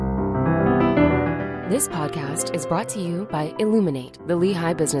This podcast is brought to you by Illuminate, the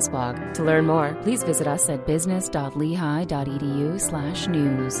Lehigh Business Blog. To learn more, please visit us at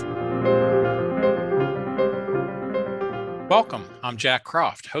business.lehigh.edu/news. Welcome. I'm Jack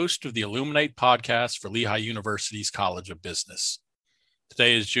Croft, host of the Illuminate podcast for Lehigh University's College of Business.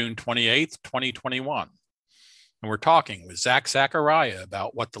 Today is June 28th, 2021, and we're talking with Zach Zachariah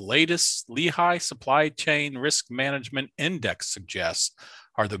about what the latest Lehigh Supply Chain Risk Management Index suggests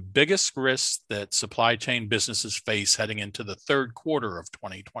are the biggest risks that supply chain businesses face heading into the third quarter of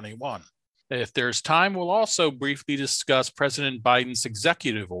 2021. If there's time, we'll also briefly discuss President Biden's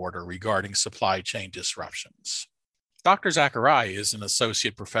executive order regarding supply chain disruptions. Dr. Zachariah is an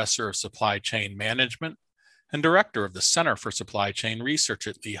associate professor of supply chain management and director of the Center for Supply Chain Research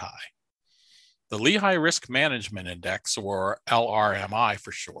at Lehigh. The Lehigh Risk Management Index, or LRMI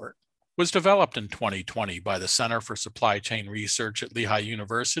for short, was developed in 2020 by the Center for Supply Chain Research at Lehigh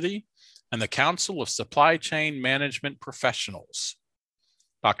University and the Council of Supply Chain Management Professionals.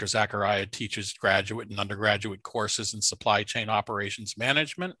 Dr. Zachariah teaches graduate and undergraduate courses in supply chain operations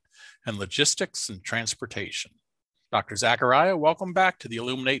management and logistics and transportation. Dr. Zachariah, welcome back to the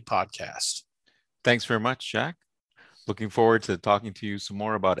Illuminate podcast. Thanks very much, Jack. Looking forward to talking to you some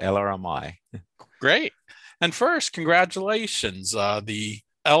more about LRMI. Great. And first, congratulations. The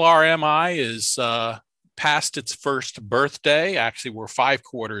LRMI is past its first birthday. Actually, we're 5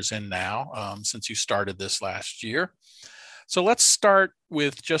 quarters in now since you started this last year. So let's start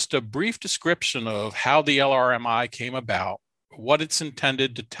with just a brief description of how the LRMI came about, what it's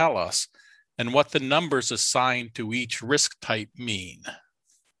intended to tell us, and what the numbers assigned to each risk type mean.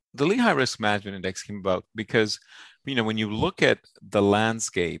 The Lehigh Risk Management Index came about because, when you look at the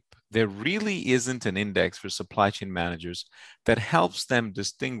landscape, there really isn't an index for supply chain managers that helps them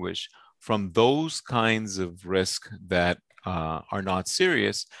distinguish from those kinds of risk that are not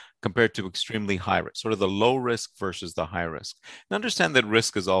serious compared to extremely high risk, sort of the low risk versus the high risk. And understand that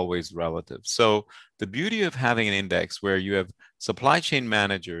risk is always relative. So the beauty of having an index where you have supply chain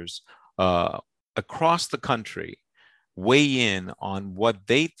managers across the country weigh in on what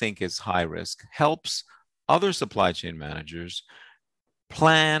they think is high risk helps other supply chain managers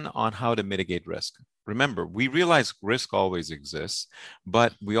plan on how to mitigate risk. Remember, we realize risk always exists,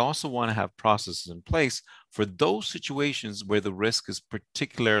 but we also want to have processes in place for those situations where the risk is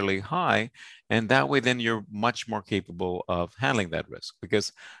particularly high. And that way, then you're much more capable of handling that risk,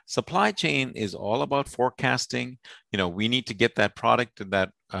 because supply chain is all about forecasting. We need to get that product to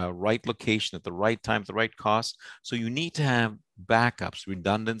that right location at the right time, at the right cost. So you need to have backups,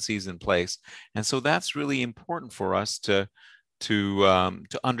 redundancies in place. And so that's really important for us to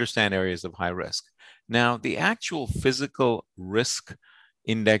understand areas of high risk. Now, the actual physical risk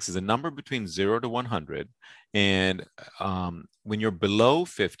index is a number between 0 to 100. And when you're below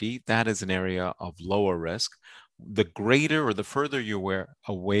 50, that is an area of lower risk. The greater or the further you are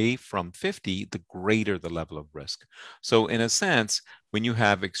away from 50, the greater the level of risk. So in a sense, when you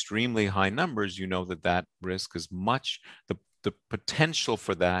have extremely high numbers, you know that risk is the potential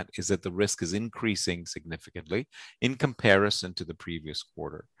for that is that the risk is increasing significantly in comparison to the previous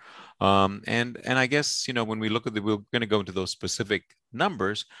quarter. And I guess, when we look at we're going to go into those specific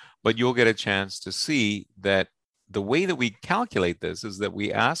numbers, but you'll get a chance to see that the way that we calculate this is that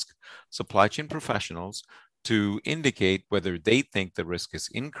we ask supply chain professionals to indicate whether they think the risk is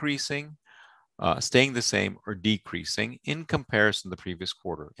increasing, staying the same, or decreasing in comparison to the previous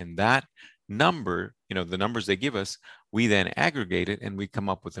quarter. And that number, the numbers they give us, we then aggregate it and we come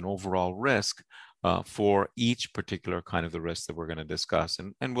up with an overall risk for each particular kind of the risk that we're going to discuss.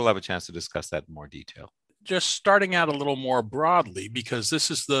 And we'll have a chance to discuss that in more detail. Just starting out a little more broadly, because this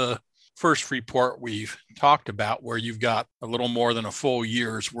is the first report we've talked about where you've got a little more than a full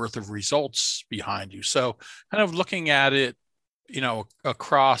year's worth of results behind you. So kind of looking at it,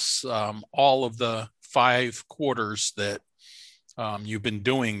 across all of the 5 quarters that you've been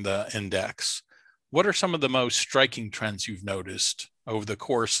doing the index, what are some of the most striking trends you've noticed over the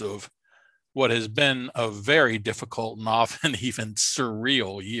course of what has been a very difficult and often even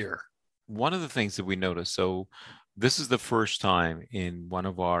surreal year? One of the things that we noticed, so this is the first time in one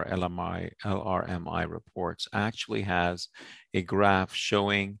of our LRMI reports actually has a graph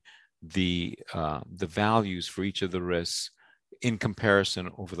showing the values for each of the risks in comparison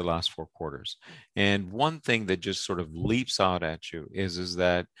over the last 4 quarters. And one thing that just sort of leaps out at you is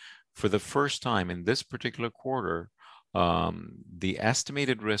that for the first time in this particular quarter, the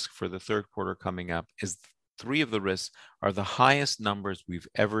estimated risk for the third quarter coming up is 3 of the risks are the highest numbers we've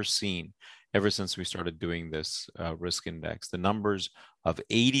ever seen ever since we started doing this risk index. The numbers of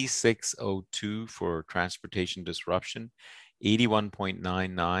 8602 for transportation disruption,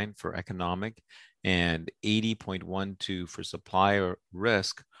 81.99 for economic, and 80.12 for supplier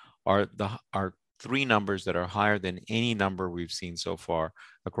risk are three numbers that are higher than any number we've seen so far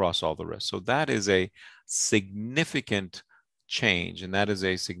across all the risks. So that is a significant change, and that is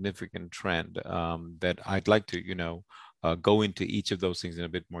a significant trend that I'd like to, go into each of those things in a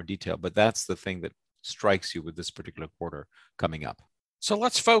bit more detail. But that's the thing that strikes you with this particular quarter coming up. So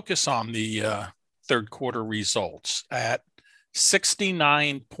let's focus on the third quarter results. At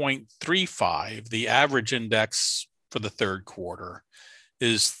 69.35, the average index for the third quarter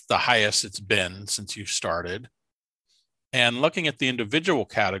is the highest it's been since you started. And looking at the individual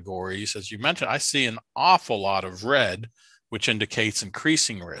categories, as you mentioned, I see an awful lot of red, which indicates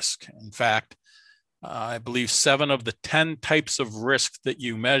increasing risk. In fact, I believe 7 of the 10 types of risk that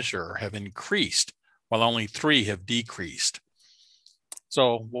you measure have increased, while only 3 have decreased.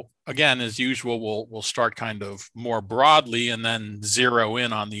 So again, as usual, we'll start kind of more broadly and then zero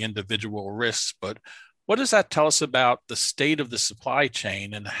in on the individual risks. But what does that tell us about the state of the supply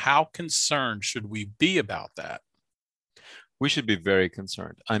chain, and how concerned should we be about that? We should be very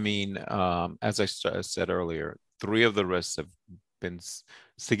concerned. I mean, as I said earlier, 3 of the risks have been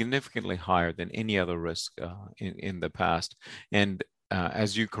significantly higher than any other risk in the past. And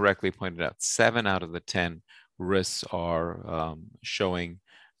as you correctly pointed out, 7 out of the 10 risks are showing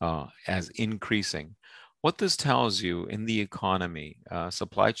as increasing. What this tells you in the economy,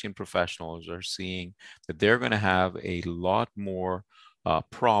 supply chain professionals are seeing that they're going to have a lot more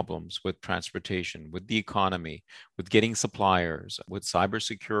problems with transportation, with the economy, with getting suppliers, with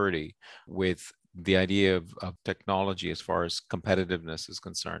cybersecurity, with the idea of technology as far as competitiveness is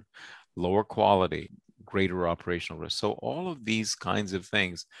concerned, lower quality, greater operational risk. So all of these kinds of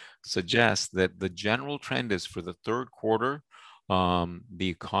things suggest that the general trend is for the third quarter, the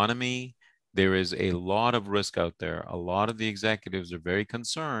economy, there is a lot of risk out there. A lot of the executives are very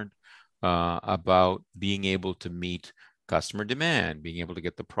concerned about being able to meet customer demand, being able to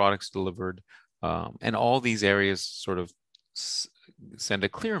get the products delivered, and all these areas sort of send a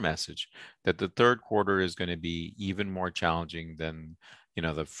clear message that the third quarter is going to be even more challenging than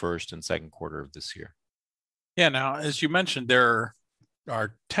the first and second quarter of this year. Yeah. Now, as you mentioned, there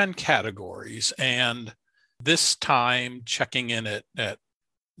are 10 categories, and this time checking in at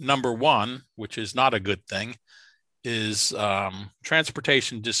number 1, which is not a good thing, is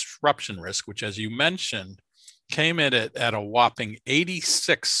transportation disruption risk, which, as you mentioned, came in at a whopping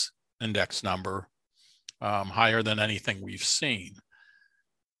 86 index number, higher than anything we've seen.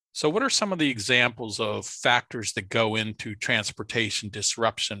 So what are some of the examples of factors that go into transportation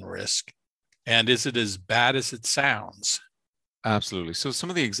disruption risk? And is it as bad as it sounds? Absolutely. So some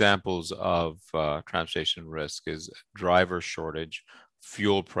of the examples of transportation risk is driver shortage,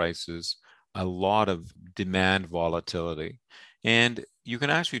 fuel prices, a lot of demand volatility. And you can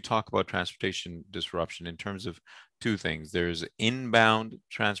actually talk about transportation disruption in terms of 2 things. There's inbound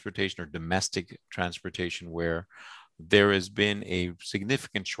transportation or domestic transportation, where there has been a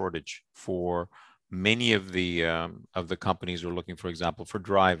significant shortage for many of the companies who are looking, for example, for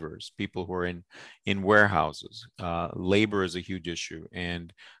drivers, people who are in warehouses. Labor is a huge issue.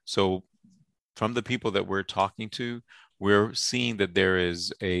 And so from the people that we're talking to, we're seeing that there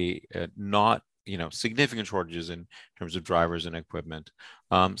is a not significant shortages in terms of drivers and equipment.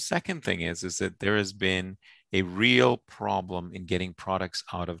 Second thing is that there has been a real problem in getting products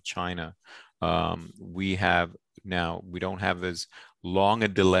out of China. We don't have as long a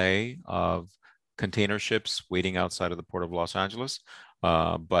delay of container ships waiting outside of the port of Los Angeles,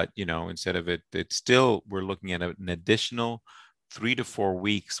 but instead of it's still, we're looking at an additional 3 to 4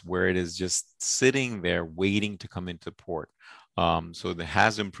 weeks where it is just sitting there waiting to come into port. So it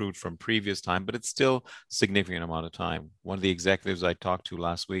has improved from previous time, but it's still a significant amount of time. One of the executives I talked to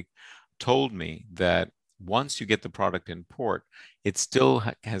last week told me that once you get the product in port, it still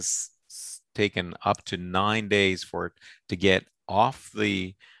has taken up to 9 days for it to get off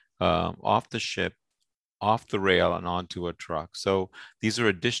the ship, off the rail, and onto a truck. So these are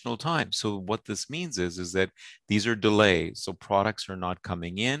additional times. So what this means is that these are delays. So products are not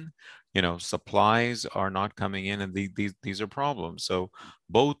coming in, supplies are not coming in, and these are problems. So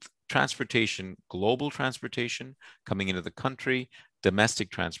both transportation, global transportation coming into the country, domestic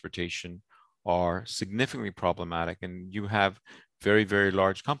transportation are significantly problematic. And you have very, very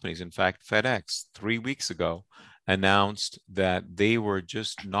large companies. In fact, FedEx 3 weeks ago announced that they were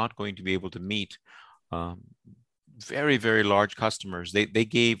just not going to be able to meet very, very large customers. They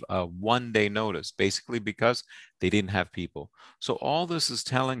gave a 1-day notice, basically because they didn't have people. So all this is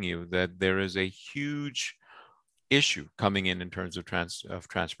telling you that there is a huge issue coming in terms of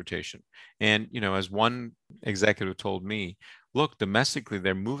transportation. And as one executive told me, look, domestically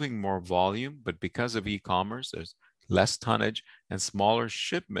they're moving more volume, but because of e-commerce, there's less tonnage and smaller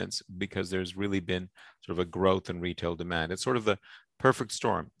shipments because there's really been sort of a growth in retail demand. It's sort of the perfect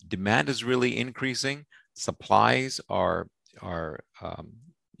storm. Demand is really increasing. Supplies are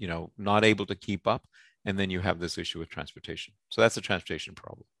not able to keep up, and then you have this issue with transportation. So that's a transportation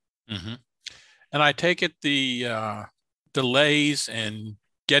problem. Mm-hmm. And I take it the delays in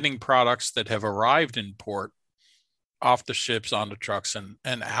getting products that have arrived in port off the ships onto trucks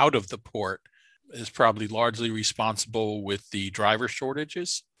and out of the port is probably largely responsible with the driver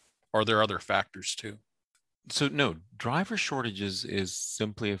shortages, or are there other factors too? So no, driver shortages is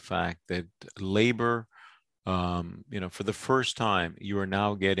simply a fact that labor, for the first time, you are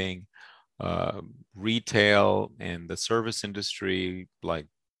now getting retail and the service industry, like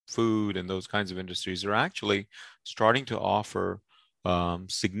food and those kinds of industries, are actually starting to offer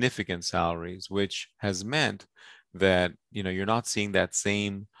significant salaries, which has meant that you're not seeing that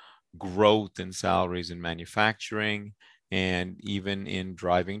same growth in salaries in manufacturing and even in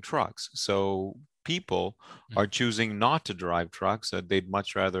driving trucks. So people are choosing not to drive trucks. They'd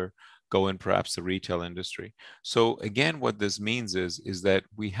much rather go in perhaps the retail industry. So again, what this means is that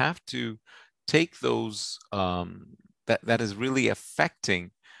we have to take those that is really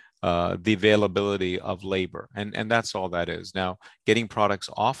affecting the availability of labor, and that's all that is. Now, getting products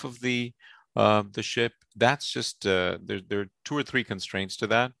off of the ship, that's just there are two or three constraints to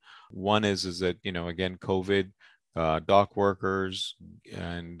that. One is that again, COVID, dock workers,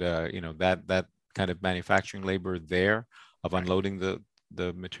 and that kind of manufacturing labor there of unloading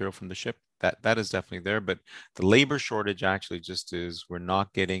the material from the ship, that is definitely there. But the labor shortage actually just is we're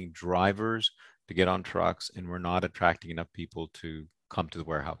not getting drivers to get on trucks, and we're not attracting enough people to come to the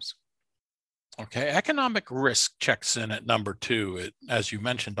warehouse. Okay, economic risk checks in at number 2, as you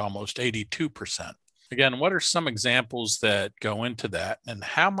mentioned, almost 82%. Again, what are some examples that go into that, and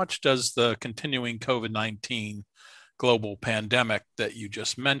how much does the continuing COVID-19 global pandemic that you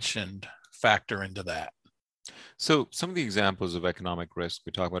just mentioned factor into that? So some of the examples of economic risk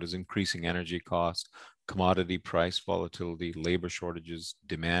we talk about is increasing energy costs, commodity price volatility, labor shortages,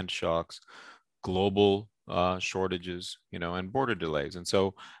 demand shocks, global shortages, and border delays. And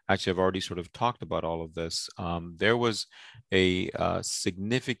so actually, I've already sort of talked about all of this. There was a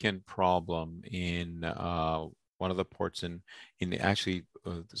significant problem in one of the ports in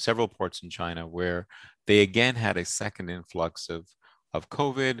several ports in China, where they again had a second influx of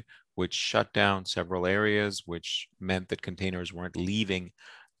COVID, which shut down several areas, which meant that containers weren't leaving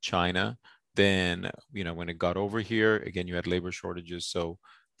China. Then, when it got over here, again, you had labor shortages. So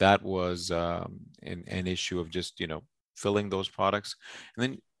that was an issue of just, filling those products.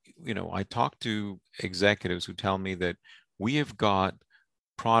 And then, I talk to executives who tell me that we have got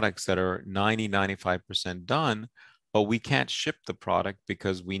products that are 95% done, but we can't ship the product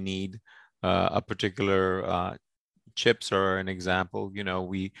because we need a particular chips are an example.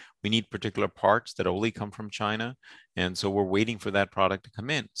 We need particular parts that only come from China, and so we're waiting for that product to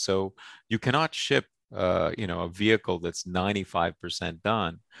come in. So you cannot ship a vehicle that's 95%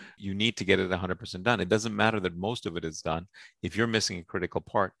 done. You need to get it 100% done. It doesn't matter that most of it is done. If you're missing a critical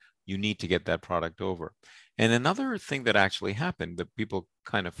part, you need to get that product over. And another thing that actually happened that people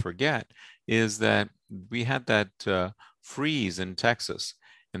kind of forget is that we had that freeze in Texas,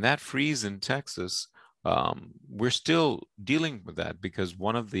 and that freeze in Texas, we're still dealing with that because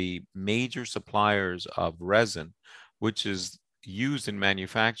one of the major suppliers of resin, which is used in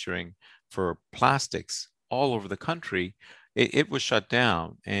manufacturing for plastics all over the country, it was shut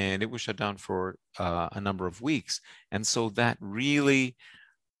down, and it was shut down for a number of weeks. And so that really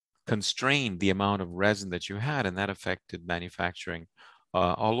constrained the amount of resin that you had, and that affected manufacturing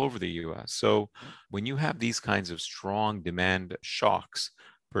all over the US. So when you have these kinds of strong demand shocks,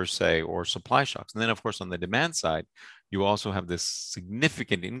 per se, or supply shocks. And then, of course, on the demand side, you also have this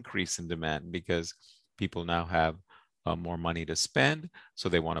significant increase in demand because people now have more money to spend. So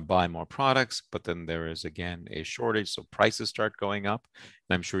they want to buy more products, but then there is, again, a shortage. So prices start going up.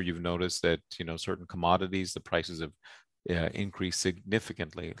 And I'm sure you've noticed that, certain commodities, the prices have increased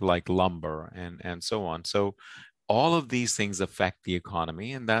significantly, like lumber and so on. So all of these things affect the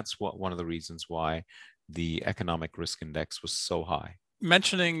economy. And that's one of the reasons why the economic risk index was so high.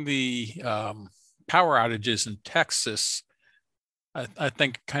 Mentioning the power outages in Texas, I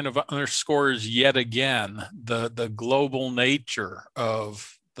think kind of underscores yet again the global nature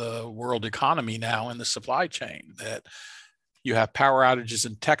of the world economy now in the supply chain, that you have power outages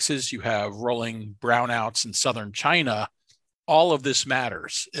in Texas, you have rolling brownouts in southern China. All of this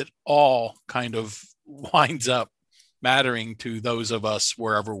matters. It all kind of winds up mattering to those of us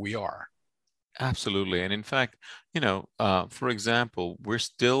wherever we are. Absolutely. And in fact, for example, we're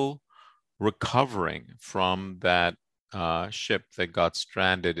still recovering from that ship that got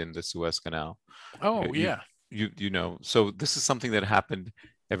stranded in the Suez Canal. Oh, yeah. So this is something that happened,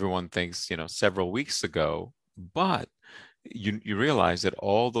 everyone thinks, several weeks ago, but you realize that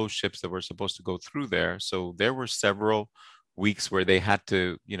all those ships that were supposed to go through there, so there were several weeks where they had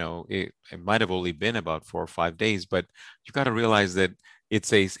to, it might have only been about 4 or 5 days, but you got to realize that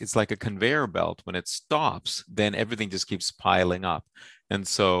it's like a conveyor belt. When it stops, then everything just keeps piling up. And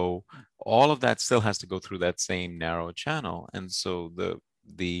so all of that still has to go through that same narrow channel. And so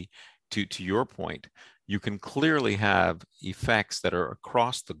to your point, you can clearly have effects that are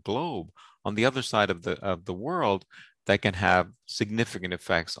across the globe on the other side of the world that can have significant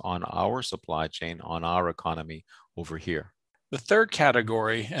effects on our supply chain, on our economy over here. The third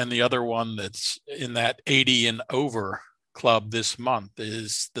category, and the other one that's in that 80 and over club this month,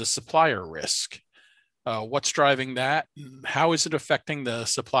 is the supplier risk. What's driving that? How is it affecting the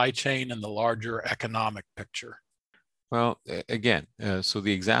supply chain and the larger economic picture? Well, again, so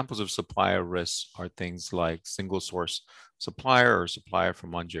the examples of supplier risks are things like single source supplier or supplier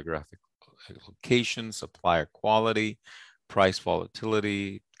from one geographic location, supplier quality, price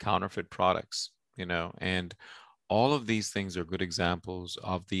volatility, counterfeit products, and all of these things are good examples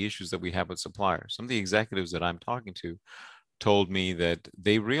of the issues that we have with suppliers. Some of the executives that I'm talking to told me that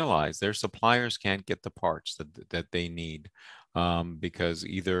they realize their suppliers can't get the parts that they need because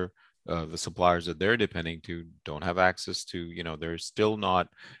either the suppliers that they're depending to don't have access to, they're still not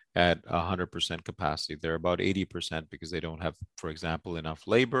at 100% capacity. They're about 80% because they don't have, for example, enough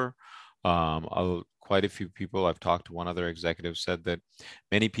labor. Quite a few people I've talked to, one other executive said that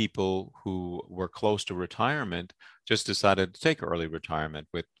many people who were close to retirement just decided to take early retirement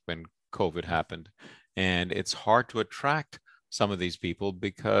when COVID happened. And it's hard to attract some of these people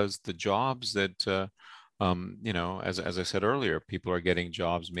because the jobs that, as I said earlier, people are getting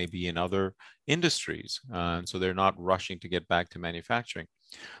jobs maybe in other industries. And so they're not rushing to get back to manufacturing.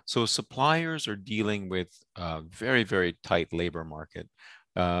 So suppliers are dealing with a very, very tight labor market.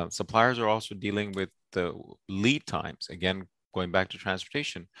 Suppliers are also dealing with the lead times, again, going back to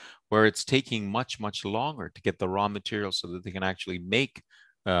transportation, where it's taking much, much longer to get the raw materials so that they can actually make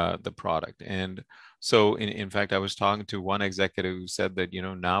the product. And so, in fact, I was talking to one executive who said that,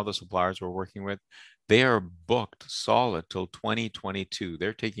 now the suppliers we're working with, they are booked solid till 2022.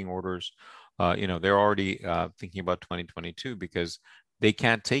 They're taking orders, they're already thinking about 2022 because they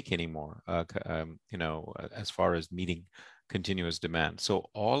can't take anymore, as far as meeting continuous demand. So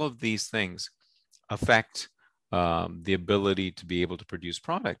all of these things affect the ability to be able to produce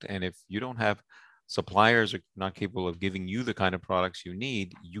product. And if you don't have suppliers are not capable of giving you the kind of products you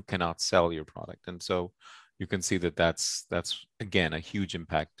need, you cannot sell your product. And so you can see that that's again a huge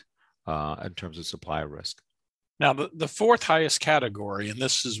impact in terms of supplier risk. Now, the fourth highest category, and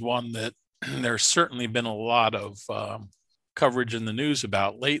this is one that there's certainly been a lot of coverage in the news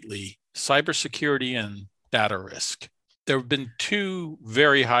about lately, cybersecurity and data risk. There have been two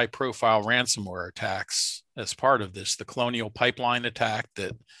very high-profile ransomware attacks as part of this. The Colonial Pipeline attack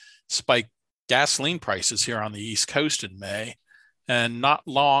that spiked gasoline prices here on the East Coast in May, and not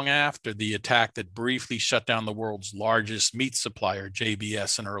long after the attack that briefly shut down the world's largest meat supplier,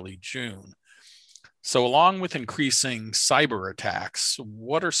 JBS, in early June. So along with increasing cyber attacks,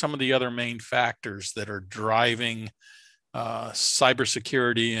 what are some of the other main factors that are driving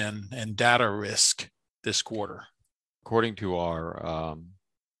cybersecurity and data risk this quarter? According to our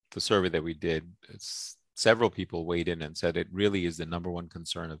the survey that we did, several people weighed in and said it really is the number one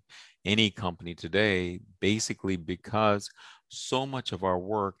concern of any company today, basically because so much of our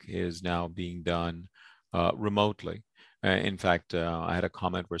work is now being done remotely. In fact, I had a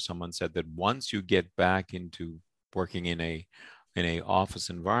comment where someone said that once you get back into working in a office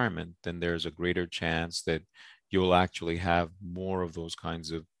environment, then there's a greater chance that you'll actually have more of those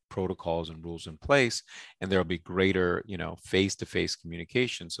kinds of protocols and rules in place, and there'll be greater, face-to-face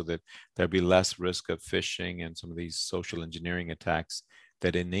communication, so that there'll be less risk of phishing and some of these social engineering attacks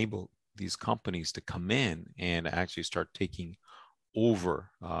that enable these companies to come in and actually start taking over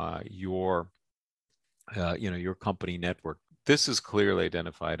your company network. This is clearly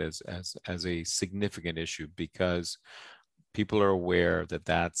identified as a significant issue because people are aware that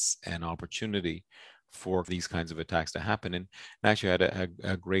that's an opportunity for these kinds of attacks to happen. And actually, I had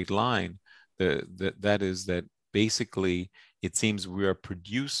a great line that is that basically it seems we are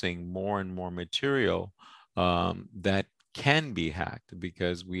producing more and more material that can be hacked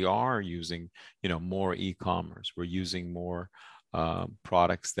because we are using more e-commerce. We're using more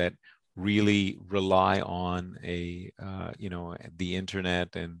products that really rely on the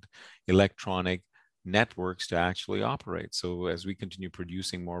internet and electronic networks to actually operate. So as we continue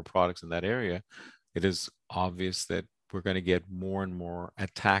producing more products in that area, it is obvious that we're going to get more and more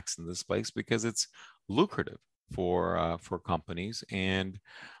attacks in this space because it's lucrative for companies. And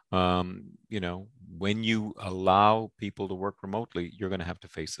when you allow people to work remotely, you're going to have to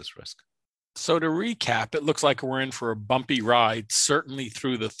face this risk. So to recap, it looks like we're in for a bumpy ride, certainly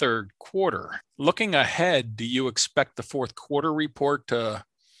through the third quarter. Looking ahead, do you expect the fourth quarter report to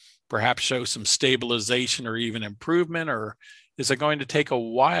perhaps show some stabilization or even improvement, or is it going to take a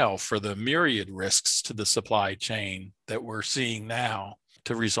while for the myriad risks to the supply chain that we're seeing now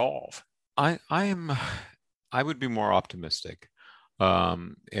to resolve? I would be more optimistic.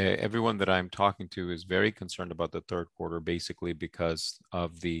 Everyone that I'm talking to is very concerned about the third quarter, basically because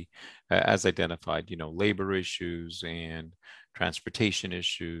of the, as identified, labor issues and transportation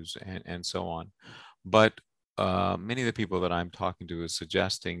issues and so on. But many of the people that I'm talking to is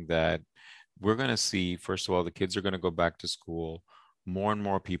suggesting that we're going to see, first of all, the kids are going to go back to school. More and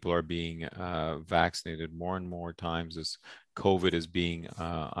more people are being vaccinated more and more times as COVID is being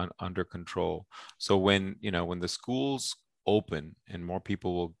under control. So when the schools open and more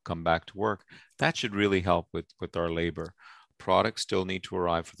people will come back to work, that should really help with our labor. Products still need to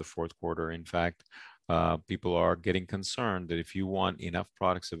arrive for the fourth quarter. In fact, people are getting concerned that if you want enough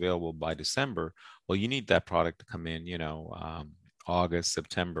products available by December, well, you need that product to come in, August,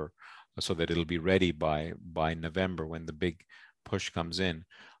 September, so that it'll be ready by November when the big push comes in.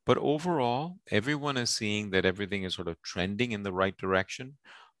 But overall, everyone is seeing that everything is sort of trending in the right direction.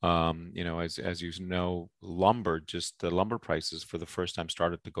 As you know, the lumber prices for the first time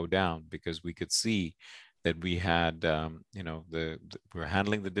started to go down because we could see that we had, we're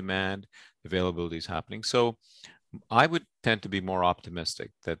handling the demand, availability is happening. So I would tend to be more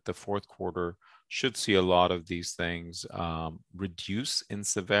optimistic that the fourth quarter should see a lot of these things reduce in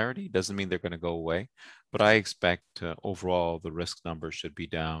severity. Doesn't mean they're going to go away, but I expect overall the risk numbers should be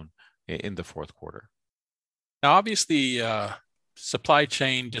down in the fourth quarter. Now, obviously, supply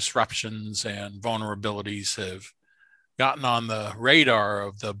chain disruptions and vulnerabilities have gotten on the radar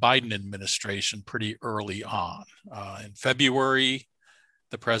of the Biden administration pretty early on. In February,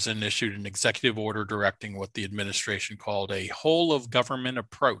 the president issued an executive order directing what the administration called a whole of government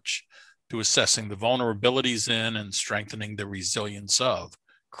approach to assessing the vulnerabilities in and strengthening the resilience of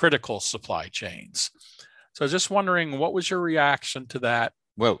critical supply chains. So just wondering, what was your reaction to that?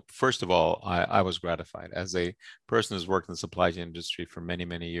 Well, first of all, I was gratified. As a person who's worked in the supply chain industry for many,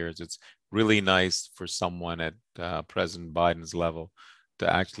 many years, it's really nice for someone at President Biden's level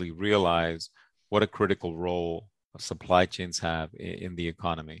to actually realize what a critical role supply chains have in the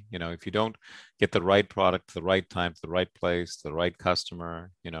economy. If you don't get the right product to the right time, to the right place, to the right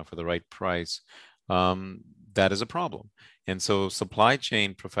customer, for the right price, that is a problem. And so supply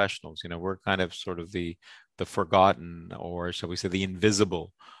chain professionals, we're kind of sort of the forgotten, or shall we say the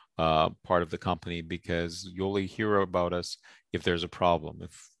invisible part of the company, because you only hear about us if there's a problem.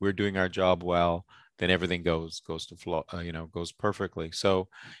 If we're doing our job well, then everything goes to flow, goes perfectly. So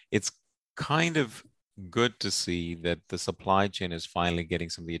it's kind of good to see that the supply chain is finally getting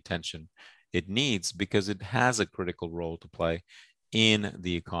some of the attention it needs, because it has a critical role to play in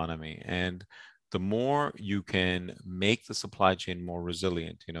the economy. And the more you can make the supply chain more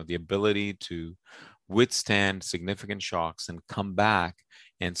resilient, the ability to withstand significant shocks and come back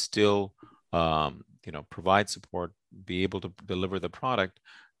and still, provide support, be able to deliver the product,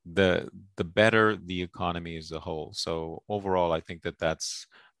 the better the economy as a whole. So overall, I think that that's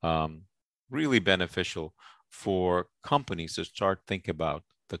really beneficial for companies to start thinking about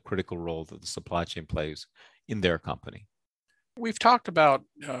the critical role that the supply chain plays in their company. We've talked about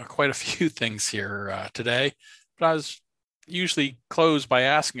quite a few things here today, but I was usually close by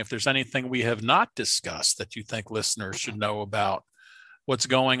asking if there's anything we have not discussed that you think listeners should know about what's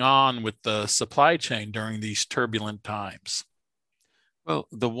going on with the supply chain during these turbulent times. Well,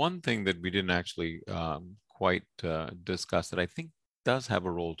 the one thing that we didn't actually quite discuss that I think does have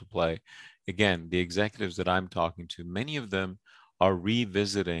a role to play, again, the executives that I'm talking to, many of them are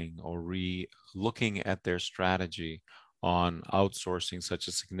revisiting or looking at their strategy on outsourcing such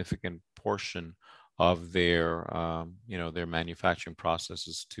a significant portion of their manufacturing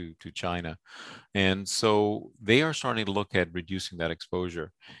processes to China. And so they are starting to look at reducing that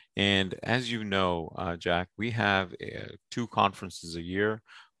exposure. And as you know, Jack, we have 2 conferences a year.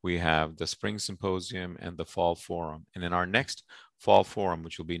 We have the Spring Symposium and the Fall Forum. And in our next Fall Forum,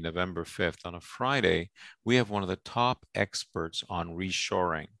 which will be November 5th on a Friday, we have one of the top experts on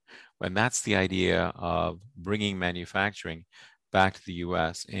reshoring. And that's the idea of bringing manufacturing back to the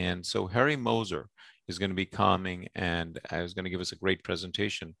US. And so Harry Moser is going to be coming and is going to give us a great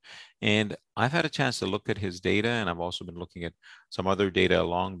presentation. And I've had a chance to look at his data, and I've also been looking at some other data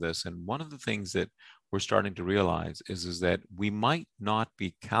along this. And one of the things that we're starting to realize is that we might not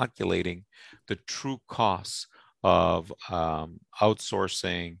be calculating the true costs of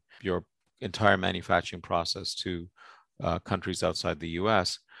outsourcing your entire manufacturing process to countries outside the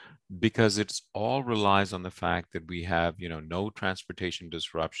US, because it's all relies on the fact that we have, no transportation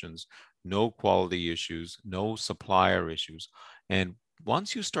disruptions, no quality issues, no supplier issues. And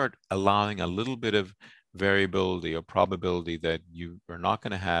once you start allowing a little bit of variability or probability that you are not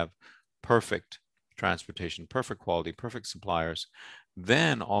going to have perfect transportation, perfect quality, perfect suppliers,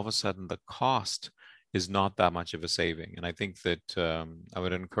 then all of a sudden the cost is not that much of a saving. And I think that I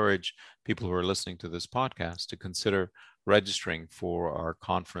would encourage people who are listening to this podcast to consider registering for our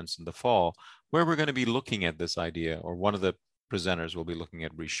conference in the fall, where we're going to be looking at this idea, or one of the presenters will be looking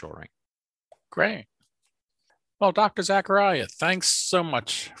at reshoring. Great. Well, Dr. Zachariah, thanks so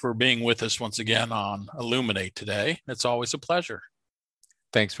much for being with us once again on Illuminate today. It's always a pleasure.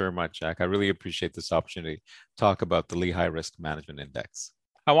 Thanks very much, Jack. I really appreciate this opportunity to talk about the Lehigh Risk Management Index.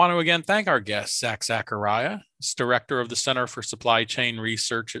 I want to again thank our guest, Zach Zachariah, Director of the Center for Supply Chain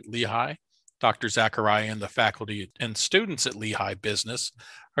Research at Lehigh. Dr. Zachariah and the faculty and students at Lehigh Business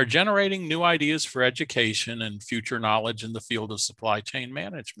are generating new ideas for education and future knowledge in the field of supply chain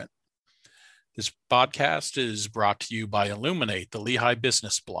management. This podcast is brought to you by Illuminate, the Lehigh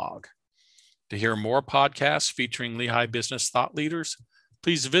Business blog. To hear more podcasts featuring Lehigh business thought leaders,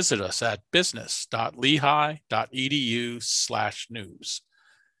 please visit us at business.lehigh.edu/news.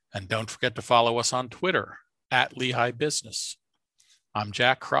 And don't forget to follow us on Twitter at Lehigh Business. I'm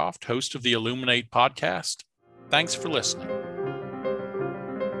Jack Croft, host of the Illuminate podcast. Thanks for listening.